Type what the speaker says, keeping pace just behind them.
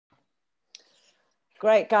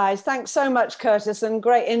Great, guys. Thanks so much, Curtis, and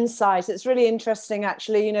great insight. It's really interesting,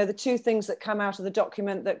 actually. You know, the two things that come out of the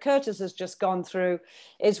document that Curtis has just gone through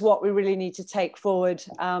is what we really need to take forward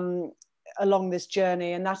along this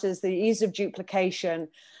journey, and that is the ease of duplication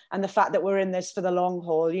and the fact that we're in this for the long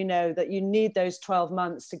haul. You know, that you need those 12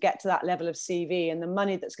 months to get to that level of CV, and the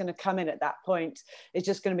money that's going to come in at that point is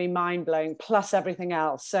just going to be mind-blowing, plus everything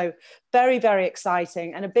else. So very, very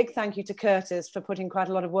exciting. And a big thank you to Curtis for putting quite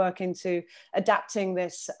a lot of work into adapting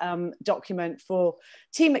this document for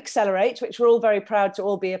Team Xccelerate, which we're all very proud to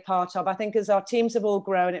all be a part of. I think as our teams have all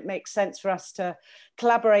grown, it makes sense for us to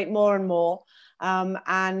collaborate more and more.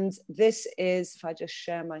 And this is, if I just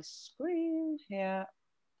share my screen here.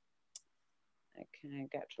 Okay,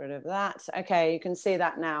 get rid of that. Okay, you can see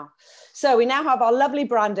that now. So we now have our lovely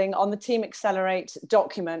branding on the Team Xccelerate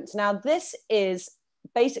document. Now this is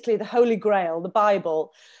basically the Holy Grail, the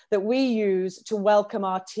Bible, that we use to welcome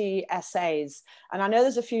our TSAs. And I know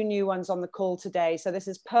there's a few new ones on the call today, so this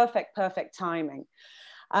is perfect, perfect timing.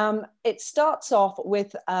 It starts off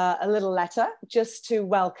with a little letter just to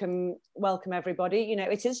welcome everybody. You know,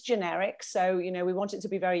 it is generic, so, you know, we want it to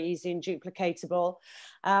be very easy and duplicatable.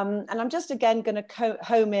 And I'm just, again, going to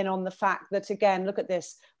home in on the fact that, again, look at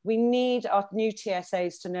this. We need our new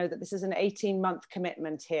TSAs to know that this is an 18-month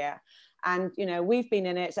commitment here. And, you know, we've been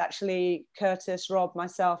in it, actually, Curtis, Rob,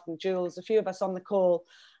 myself, and Jules, a few of us on the call.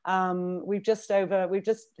 We've just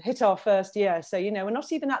hit our first year. So, you know, we're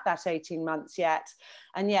not even at that 18 months yet.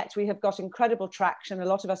 And yet we have got incredible traction. A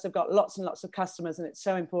lot of us have got lots and lots of customers, and it's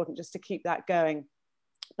so important just to keep that going.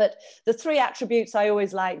 But the three attributes I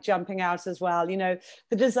always like jumping out as well, you know,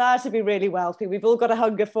 the desire to be really wealthy. We've all got a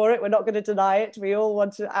hunger for it. We're not going to deny it. We all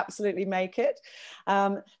want to absolutely make it.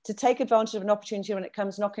 To take advantage of an opportunity when it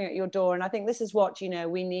comes knocking at your door. And I think this is what, you know,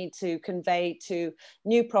 we need to convey to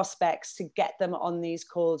new prospects to get them on these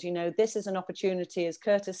calls. You know, this is an opportunity, as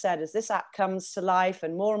Curtis said, as this app comes to life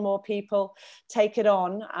and more people take it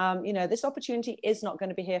on, you know, this opportunity is not going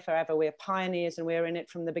to be here forever. We're pioneers and we're in it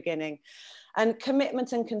from the beginning. And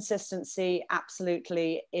commitment and consistency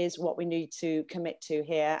absolutely is what we need to commit to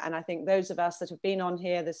here. And I think those of us that have been on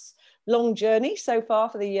here this long journey so far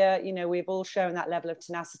for the year, you know, we've all shown that level of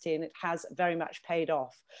tenacity, and it has very much paid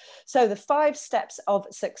off. So the 5 steps of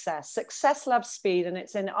success. Success loves speed, and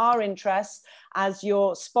it's in our interests as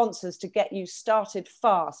your sponsors to get you started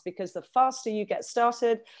fast, because the faster you get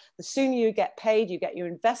started, the sooner you get paid, you get your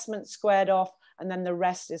investment squared off, and then the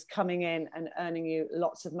rest is coming in and earning you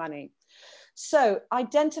lots of money. So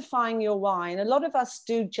identifying your why, and a lot of us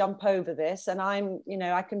do jump over this, and you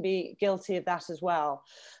know, I can be guilty of that as well,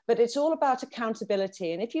 but it's all about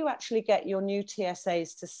accountability. And if you actually get your new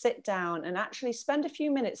TSAs to sit down and actually spend a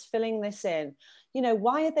few minutes filling this in, you know,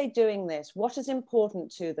 why are they doing this? What is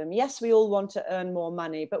important to them? Yes, we all want to earn more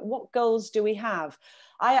money, but what goals do we have?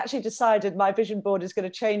 I actually decided my vision board is going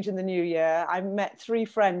to change in the new year. I met 3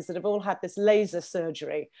 friends that have all had this laser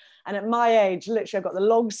surgery. And at my age, literally, I've got the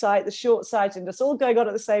long sight, the short sight, and it's all going on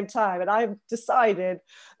at the same time. And I've decided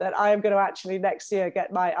that I am going to actually next year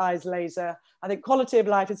get my eyes laser. I think quality of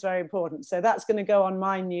life is very important. So that's going to go on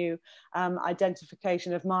my new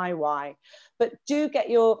identification of my why. But do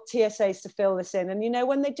get your TSAs to fill this in. And, you know,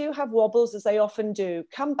 when they do have wobbles, as they often do,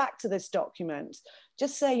 come back to this document.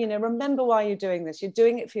 Just say, you know, remember why you're doing this. You're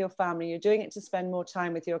doing it for your family. You're doing it to spend more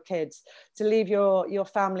time with your kids, to leave your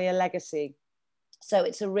family a legacy. So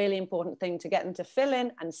it's a really important thing to get them to fill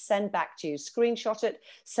in and send back to you. Screenshot it,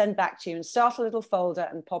 send back to you, and start a little folder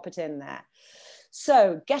and pop it in there.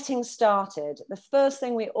 So getting started, the first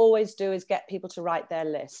thing we always do is get people to write their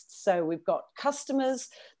lists. So we've got customers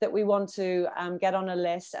that we want to get on a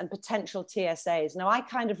list, and potential TSAs. Now I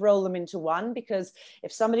kind of roll them into one, because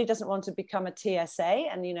if somebody doesn't want to become a TSA,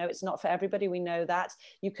 and you know, it's not for everybody, we know that,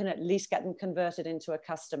 you can at least get them converted into a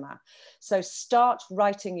customer. So start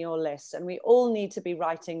writing your list, and we all need to be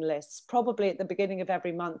writing lists. Probably at the beginning of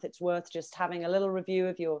every month, it's worth just having a little review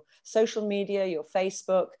of your social media, your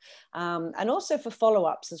Facebook, and also for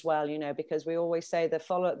follow-ups as well, you know, because we always say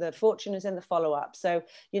the fortune is in the follow-up. So,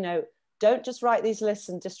 you know, don't just write these lists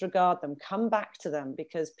and disregard them. Come back to them,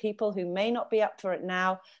 because people who may not be up for it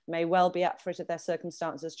now may well be up for it if their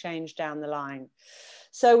circumstances change down the line.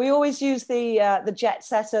 So we always use the jet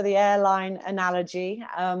setter, the airline analogy.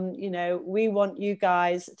 You know, we want you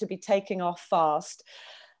guys to be taking off fast.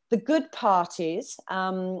 The good parties,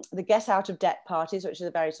 the get out of debt parties, which is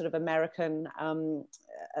a very sort of American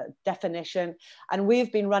definition. And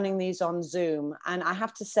we've been running these on Zoom. And I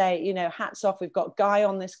have to say, you know, hats off. We've got Guy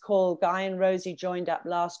on this call. Guy and Rosie joined up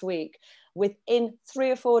last week. within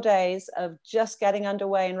 3 or 4 days of just getting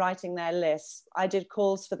underway and writing their lists. I did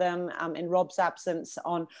calls for them in Rob's absence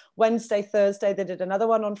on Wednesday, Thursday. They did another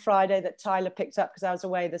one on Friday that Tyler picked up because I was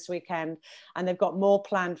away this weekend, and they've got more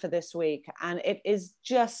planned for this week. And it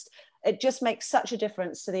just makes such a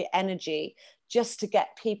difference to the energy just to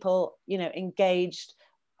get people, you know, engaged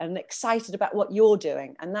and excited about what you're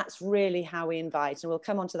doing. And that's really how we invite. And we'll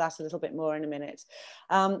come on to that a little bit more in a minute.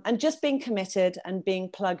 And just being committed and being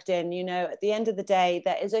plugged in. You know, at the end of the day,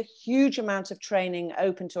 there is a huge amount of training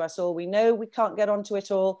open to us all. We know we can't get onto it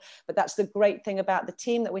all, but that's the great thing about the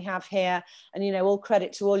team that we have here. And, you know, all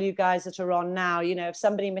credit to all you guys that are on now. You know, if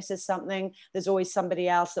somebody misses something, there's always somebody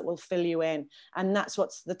else that will fill you in. And that's what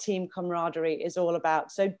the team camaraderie is all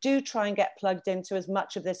about. So do try and get plugged into as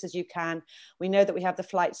much of this as you can. We know that we have the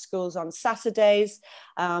flight schools on Saturdays.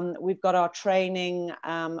 We've got our training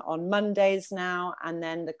on Mondays now, and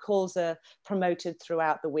then the calls are promoted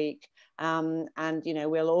throughout the week. And, you know,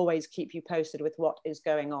 we'll always keep you posted with what is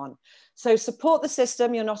going on. So support the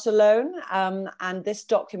system, you're not alone. And this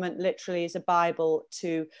document literally is a Bible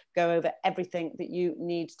to go over everything that you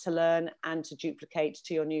need to learn and to duplicate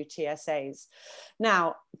to your new TSAs.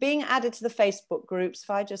 Now, being added to the Facebook groups, if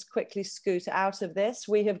I just quickly scoot out of this,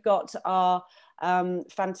 we have got our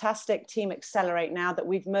fantastic Team Xccelerate now that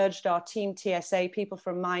we've merged our Team TSA, people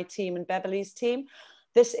from my team and Beverly's team.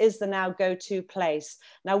 This is the now go-to place.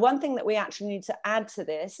 Now, one thing that we actually need to add to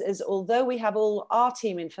this is, although we have all our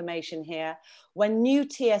team information here, when new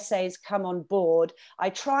TSAs come on board, I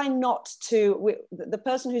try not to, the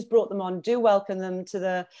person who's brought them on, do welcome them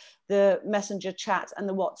to the messenger chat and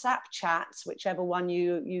the WhatsApp chats, whichever one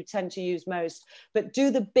you tend to use most, but do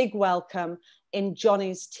the big welcome in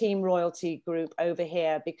Johnny's team royalty group over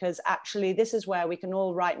here, because actually this is where we can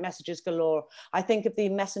all write messages galore. I think if the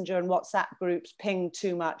messenger and WhatsApp groups ping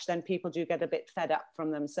too much, then people do get a bit fed up from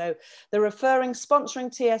them. So the referring,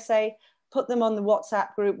 sponsoring TSA, put them on the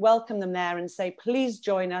WhatsApp group, welcome them there and say, please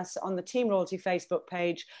join us on the Team Royalty Facebook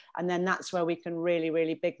page. And then that's where we can really,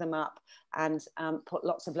 really big them up and put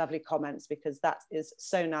lots of lovely comments, because that is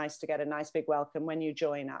so nice to get a nice big welcome when you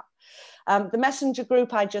join up. The messenger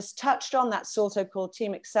group I just touched on, that's also called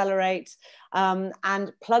Team Xccelerate,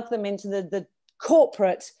 and plug them into the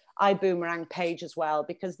corporate iBoomerang page as well,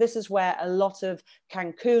 because this is where a lot of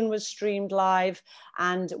Cancun was streamed live,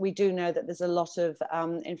 and we do know that there's a lot of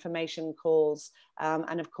information calls,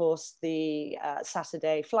 and of course the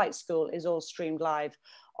Saturday flight school is all streamed live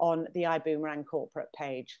on the iBoomerang corporate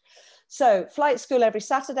page. So flight school every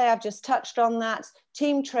Saturday, I've just touched on that.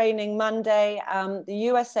 Team training Monday, the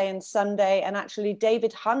USA and Sunday, and actually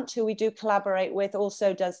David Hunt, who we do collaborate with,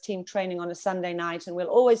 also does team training on a Sunday night, and we'll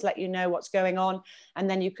always let you know what's going on, and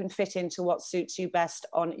then you can fit into what suits you best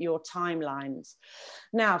on your timelines.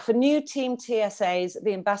 Now, for new team TSAs,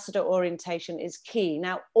 the ambassador orientation is key.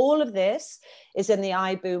 Now, all of this is in the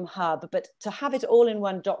iBoom hub, but to have it all in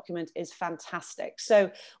one document is fantastic. So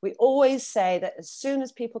we always say that as soon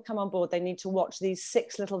as people come on board, they need to watch these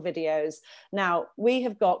 6 little videos. Now,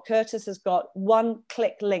 Curtis has got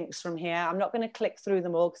one-click links from here. I'm not going to click through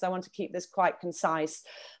them all because I want to keep this quite concise,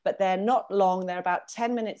 but they're not long. They're about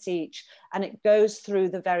 10 minutes each, and it goes through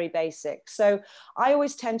the very basics. So I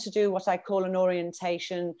always tend to do what I call an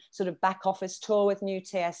orientation sort of back office tour with new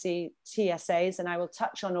TSAs, and I will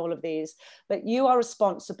touch on all of these, but you are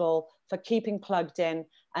responsible for keeping plugged in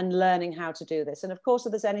and learning how to do this. And of course,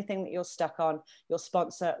 if there's anything that you're stuck on, your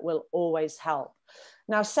sponsor will always help.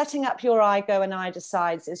 Now, setting up your IGO and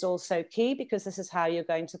iDecides is also key, because this is how you're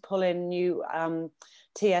going to pull in new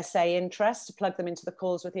TSA interests to plug them into the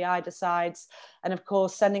calls with the iDecides. And of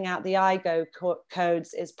course, sending out the IGO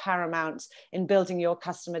codes is paramount in building your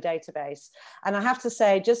customer database. And I have to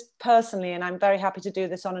say, just personally, and I'm very happy to do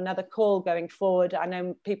this on another call going forward, I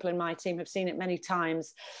know people in my team have seen it many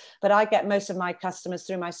times, but I get most of my customers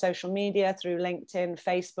through my social media, through LinkedIn,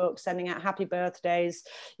 Facebook, sending out happy birthdays,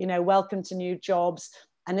 you know, welcome to new jobs.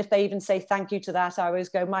 And if they even say thank you to that, I always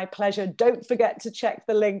go, my pleasure. Don't forget to check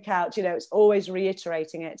the link out. You know, it's always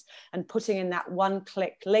reiterating it and putting in that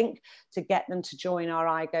one-click link to get them to join our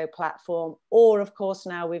IGO platform. Or, of course,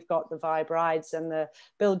 now we've got the Vibe Rides and the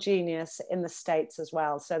Build Genius in the States as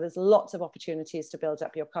well. So there's lots of opportunities to build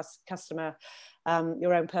up your customer,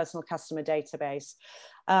 your own personal customer database.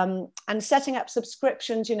 And setting up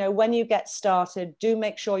subscriptions, you know, when you get started, do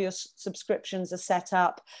make sure your subscriptions are set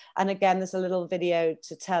up. And again, there's a little video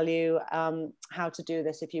to tell you how to do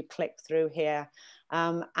this if you click through here.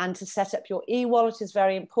 And to set up your e-wallet is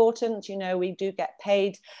very important. You know, we do get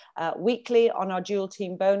paid weekly on our dual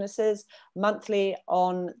team bonuses. monthly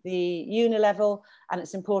on the uni level, and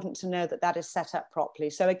it's important to know that that is set up properly.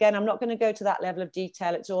 So again, I'm not going to go to that level of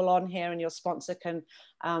detail. It's all on here, and your sponsor can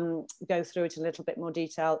go through it in a little bit more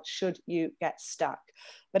detail should you get stuck.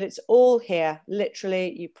 But it's all here.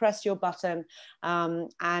 Literally, you press your button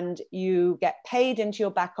and you get paid into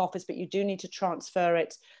your back office, but you do need to transfer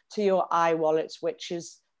it to your iWallet, which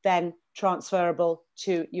is then transferable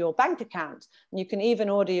to your bank account. And you can even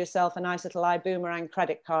order yourself a nice little iBoomerang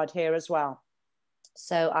credit card here as well.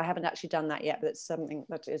 So I haven't actually done that yet, but it's something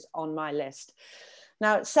that is on my list.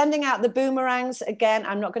 Now, sending out the boomerangs, again,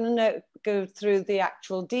 I'm not going to go through the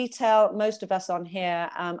actual detail. Most of us on here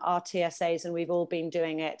are TSAs, and we've all been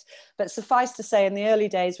doing it. But suffice to say, in the early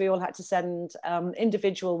days, we all had to send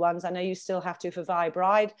individual ones. I know you still have to for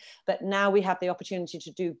ViBride, but now we have the opportunity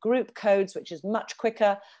to do group codes, which is much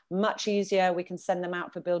quicker, much easier. We can send them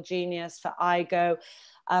out for Build Genius, for iGo.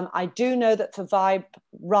 I do know that for Vibe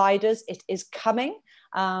riders, it is coming.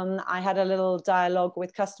 I had a little dialogue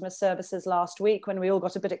with customer services last week when we all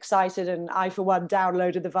got a bit excited, and I, for one,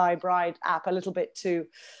 downloaded the ViBride app a little bit too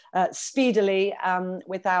speedily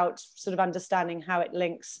without sort of understanding how it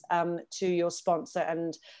links to your sponsor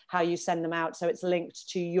and how you send them out. So it's linked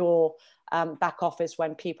to your back office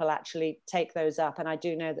when people actually take those up. And I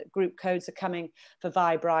do know that group codes are coming for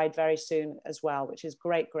ViBride very soon as well, which is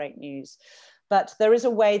great, great news. But there is a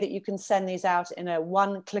way that you can send these out in a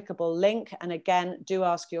one clickable link. And again, do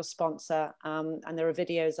ask your sponsor. And there are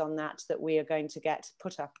videos on that that we are going to get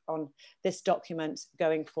put up on this document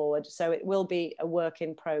going forward. So it will be a work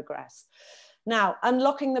in progress. Now,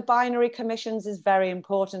 unlocking the binary commissions is very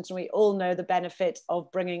important, and we all know the benefit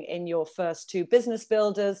of bringing in your first 2 business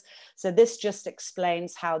builders. So this just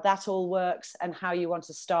explains how that all works and how you want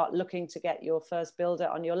to start looking to get your first builder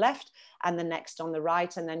on your left and the next on the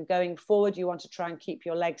right. And then going forward, you want to try and keep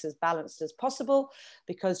your legs as balanced as possible,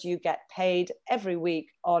 because you get paid every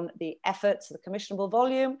week on the efforts, the commissionable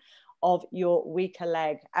volume of your weaker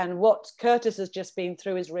leg. And what Curtis has just been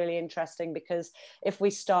through is really interesting, because if we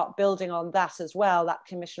start building on that as well, that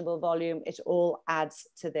commissionable volume, it all adds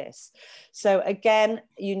to this. So again,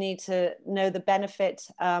 you need to know the benefit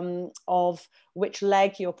of which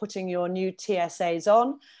leg you're putting your new TSAs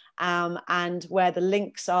on. And where the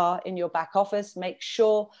links are in your back office. Make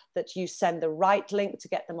sure that you send the right link to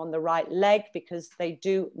get them on the right leg, because they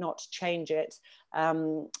do not change it.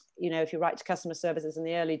 You know, if you write to customer services in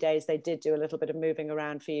the early days, they did do a little bit of moving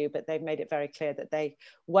around for you, but they've made it very clear that they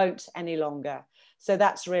won't any longer. So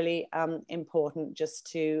that's really important,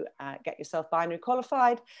 just to get yourself binary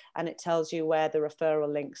qualified, and it tells you where the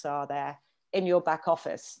referral links are there in your back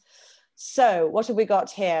office. So what have we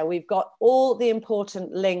got here? We've got all the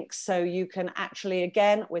important links, so you can actually,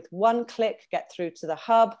 again, with one click, get through to the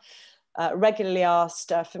hub, regularly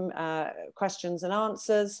asked questions and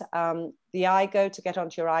answers, the iGo to get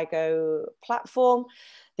onto your iGo platform,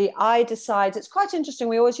 the iDecides. It's quite interesting.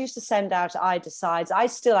 We always used to send out iDecides. I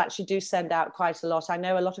still actually do send out quite a lot. I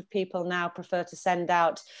know a lot of people now prefer to send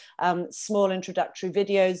out small introductory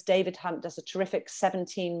videos. David Hunt does a terrific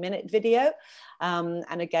 17-minute video.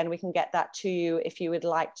 And again, we can get that to you if you would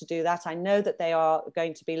like to do that. I know that they are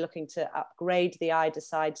going to be looking to upgrade the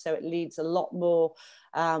iDecide, so it leads a lot more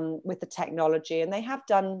with the technology, and they have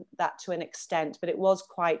done that to an extent, but it was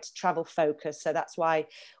quite travel focused. So that's why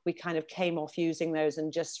we kind of came off using those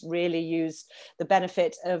and just really used the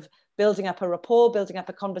benefit of building up a rapport, building up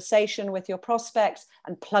a conversation with your prospects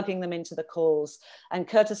and plugging them into the calls. And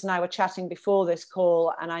Curtis and I were chatting before this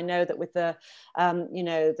call, and I know that with the, you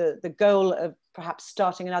know, the goal of perhaps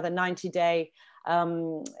starting another 90-day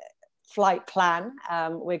flight plan,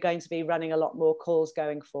 we're going to be running a lot more calls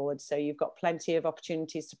going forward. So you've got plenty of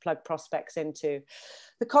opportunities to plug prospects into.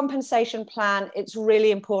 The compensation plan, it's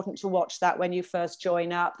really important to watch that when you first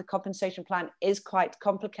join up. The compensation plan is quite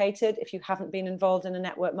complicated if you haven't been involved in a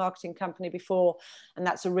network marketing company before, and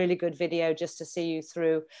that's a really good video just to see you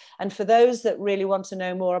through. And for those that really want to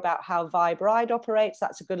know more about how ViBride operates,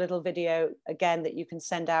 that's a good little video, again, that you can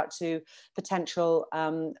send out to potential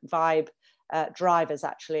Vibe drivers.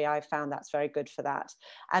 Actually, I found that's very good for that.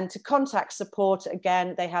 And to contact support,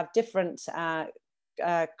 again, they have different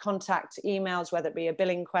contact emails, whether it be a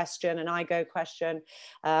billing question, an iGo question,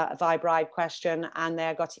 a ViBride question, and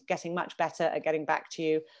they're getting much better at getting back to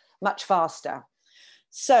you much faster.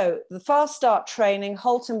 So the Fast Start training,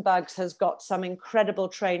 Holton Bugs has got some incredible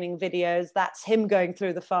training videos. That's him going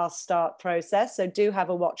through the Fast Start process. So do have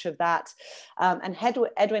a watch of that. And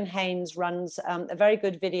Edwin Haynes runs a very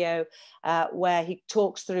good video where he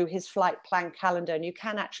talks through his flight plan calendar, and you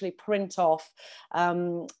can actually print off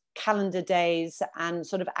calendar days and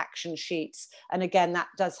sort of action sheets. And again, that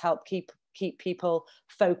does help keep keep people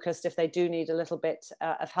focused if they do need a little bit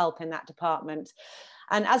of help in that department.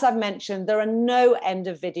 And as I've mentioned, there are no end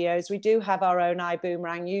of videos. We do have our own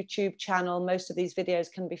iBoomerang YouTube channel. Most of these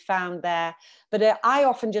videos can be found there. But I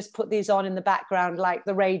often just put these on in the background like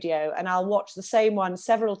the radio, and I'll watch the same one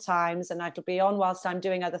several times, and it'll be on whilst I'm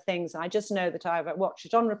doing other things. And I just know that I've watched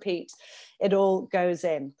it on repeat. It all goes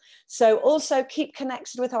in. So also keep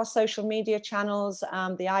connected with our social media channels.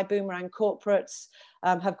 The iBoomerang corporates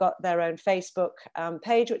have got their own Facebook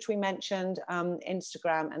page, which we mentioned,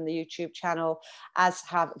 Instagram and the YouTube channel, as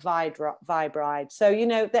have Vibride. So, you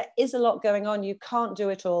know, there is a lot going on. You can't do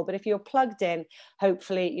it all, but if you're plugged in,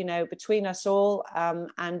 hopefully, you know, between us all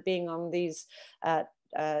and being on these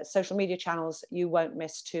social media channels, you won't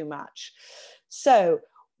miss too much. So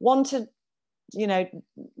want to, you know,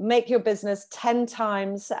 make your business 10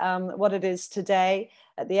 times what it is today.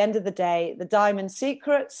 At the end of the day, the diamond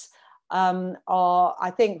secrets are, I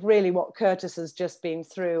think, really what Curtis has just been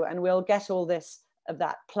through, and we'll get all this of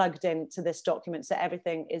that plugged into this document so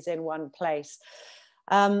everything is in one place.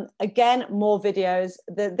 Again, more videos.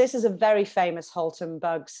 This is a very famous Halton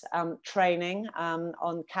Bugs training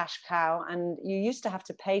on Cash Cow, and you used to have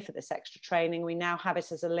to pay for this extra training. We now have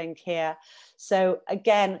it as a link here. So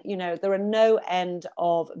again, you know, there are no end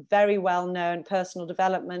of very well-known personal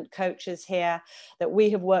development coaches here that we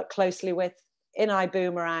have worked closely with in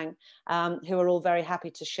iBoomerang, who are all very happy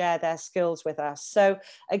to share their skills with us. So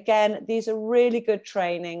again, these are really good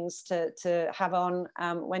trainings to have on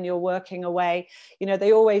when you're working away. You know,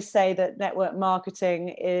 they always say that network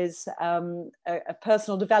marketing is a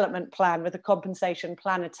personal development plan with a compensation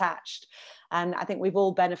plan attached. And I think we've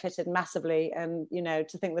all benefited massively. And, you know,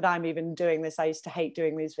 to think that I'm even doing this, I used to hate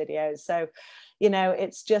doing these videos. So, you know,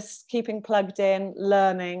 it's just keeping plugged in,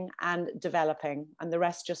 learning and developing, and the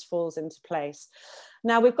rest just falls into place.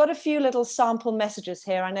 Now, we've got a few little sample messages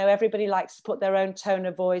here. I know everybody likes to put their own tone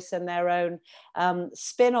of voice and their own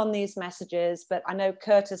spin on these messages, but I know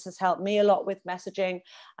Curtis has helped me a lot with messaging.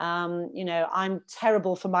 You know, I'm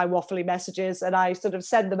terrible for my waffly messages, and I sort of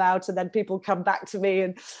send them out and then people come back to me,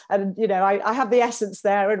 and you know, I have the essence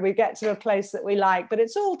there and we get to a place that we like, but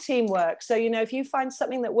it's all teamwork. So, you know, if you find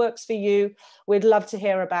something that works for you, we'd love to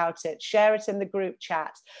hear about it. Share it in the group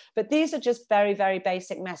chat. But these are just very, very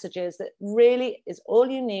basic messages that really is all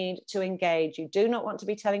you need to engage. You do not want to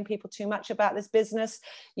be telling people too much about this business.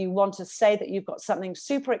 You want to say that you've got something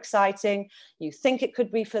super exciting. You think it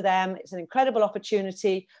could be for them. It's an incredible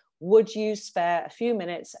opportunity. Would you spare a few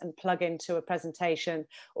minutes and plug into a presentation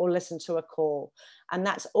or listen to a call? And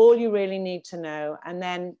that's all you really need to know. And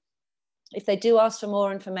then if they do ask for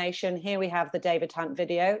more information, here we have the David Hunt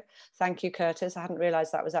video. Thank you, Curtis. I hadn't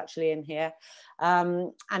realized that was actually in here.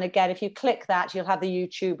 And again, if you click that, you'll have the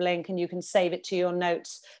YouTube link and you can save it to your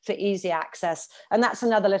notes for easy access. And that's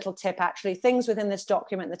another little tip, actually. Things within this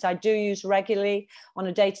document that I do use regularly on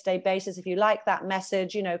a day-to-day basis. If you like that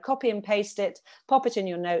message, you know, copy and paste it, pop it in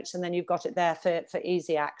your notes, and then you've got it there for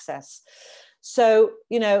easy access. So,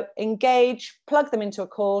 you know, engage, plug them into a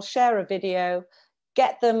call, share a video,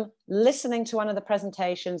 get them listening to one of the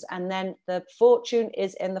presentations, and then the fortune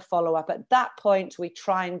is in the follow-up. At that point, we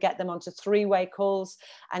try and get them onto three-way calls,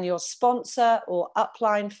 and your sponsor or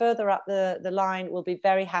upline further up the line will be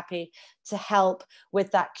very happy to help with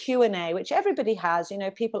that Q&A, which everybody has. You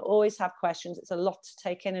know, people always have questions. It's a lot to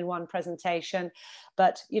take in one presentation,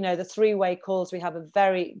 but, you know, the three-way calls, we have a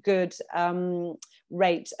very good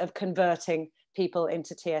rate of converting people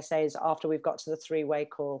into TSAs after we've got to the three-way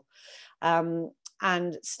call.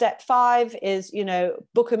 And step 5 is, you know,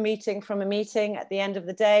 book a meeting from a meeting at the end of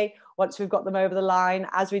the day. Once we've got them over the line,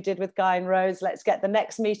 as we did with Guy and Rose, let's get the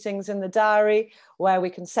next meetings in the diary where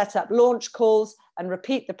we can set up launch calls and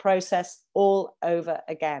repeat the process all over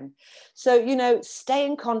again. So, you know, stay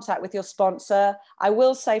in contact with your sponsor. I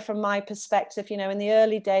will say from my perspective, you know, in the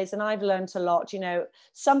early days, and I've learned a lot, you know,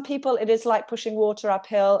 some people, it is like pushing water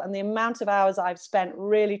uphill, and the amount of hours I've spent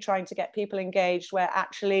really trying to get people engaged where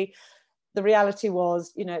actually the reality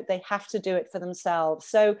was, you know, they have to do it for themselves.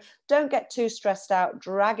 So don't get too stressed out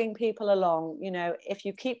dragging people along. You know, if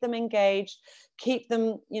you keep them engaged, keep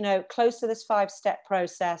them, you know, close to this 5-step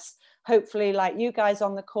process, hopefully like you guys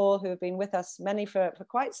on the call who have been with us, many for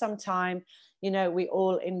quite some time, you know, we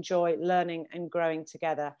all enjoy learning and growing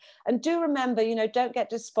together. And do remember, you know, don't get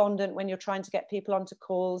despondent when you're trying to get people onto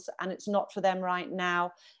calls and it's not for them right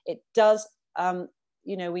now. It does,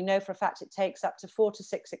 you know, we know for a fact it takes up to 4 to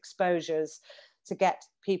 6 exposures. to get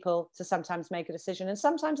people to sometimes make a decision. And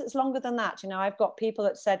sometimes it's longer than that. You know, I've got people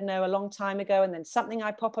that said no a long time ago, and then something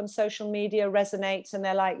I pop on social media resonates, and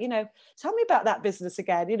they're like, you know, tell me about that business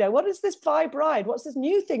again. You know, what is this Vibe Ride? What's this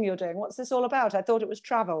new thing you're doing? What's this all about? I thought it was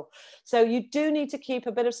travel. So you do need to keep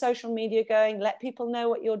a bit of social media going, let people know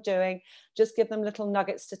what you're doing, just give them little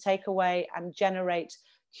nuggets to take away and generate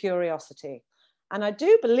curiosity. And I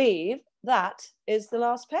do believe that is the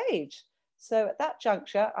last page. So at that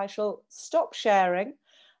juncture, I shall stop sharing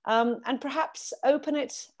and perhaps open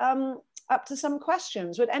it up to some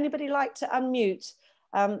questions. Would anybody like to unmute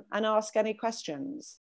and ask any questions?